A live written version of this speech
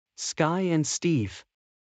Sky and Steve.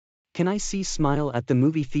 Can I see Smile at the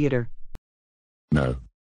movie theater? No.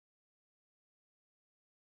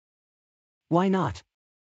 Why not?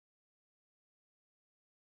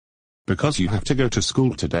 Because you have to go to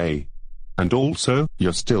school today. And also,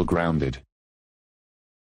 you're still grounded.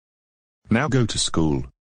 Now go to school.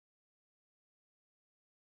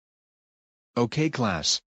 Okay,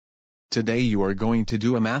 class. Today you are going to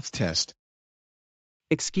do a math test.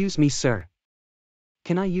 Excuse me, sir.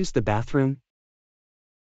 Can I use the bathroom?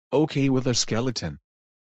 Okay, Wither Skeleton.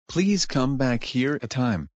 Please come back here at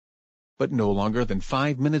time. But no longer than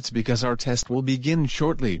 5 minutes because our test will begin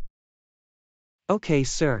shortly. Okay,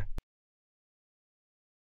 sir.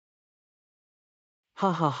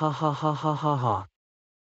 Ha ha ha ha ha ha ha ha.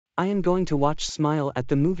 I am going to watch Smile at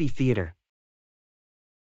the movie theater.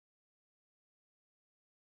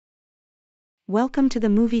 Welcome to the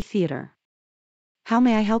movie theater. How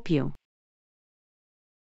may I help you?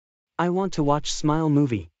 I want to watch Smile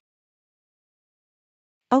movie.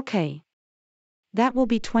 Okay. That will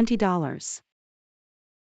be $20.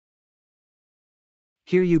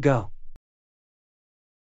 Here you go.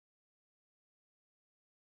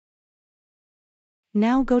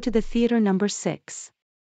 Now go to the theater number 6.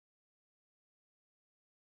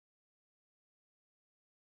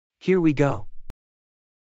 Here we go.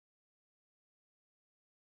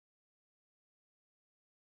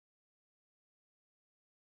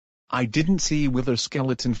 I didn't see Wither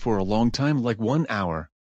Skeleton for a long time, like 1 hour.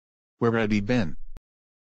 Where had he been?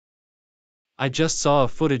 I just saw a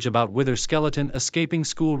footage about Wither Skeleton escaping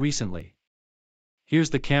school recently.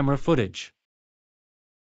 Here's the camera footage.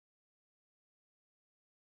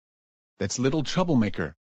 That's little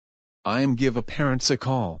troublemaker. I am give a parents a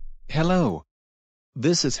call. Hello.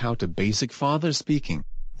 This is How to Basic Father speaking.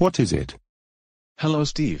 What is it? Hello,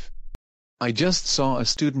 Steve. I just saw a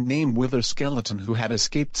student named Wither Skeleton who had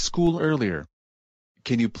escaped school earlier.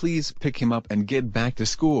 Can you please pick him up and get back to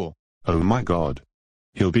school? Oh my God.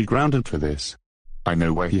 He'll be grounded for this. I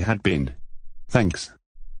know where he had been. Thanks.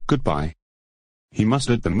 Goodbye. He must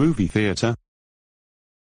at the movie theater.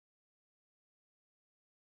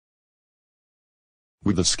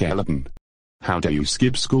 Wither Skeleton. How dare you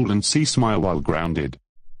skip school and see Smile while grounded?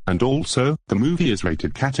 And also, the movie is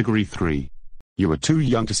rated category 3. You are too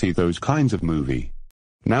young to see those kinds of movie.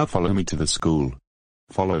 Now follow me to the school.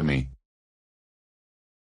 Follow me.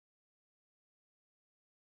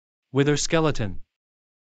 Wither Skeleton.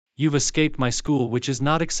 You've escaped my school, which is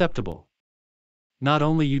not acceptable. Not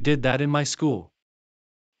only you did that in my school.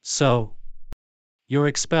 So, you're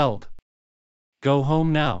expelled. Go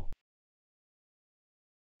home now.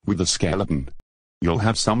 Wither Skeleton. You'll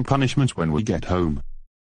have some punishment when we get home.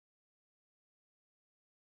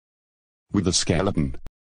 Wither Skeleton.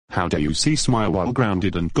 How dare you see Smile while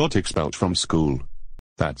grounded and got expelled from school?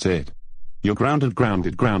 That's it. You're grounded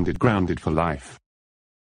for life.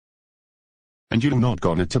 And you're not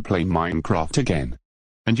gonna to play Minecraft again.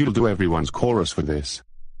 And you'll do everyone's chorus for this.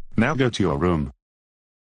 Now go to your room.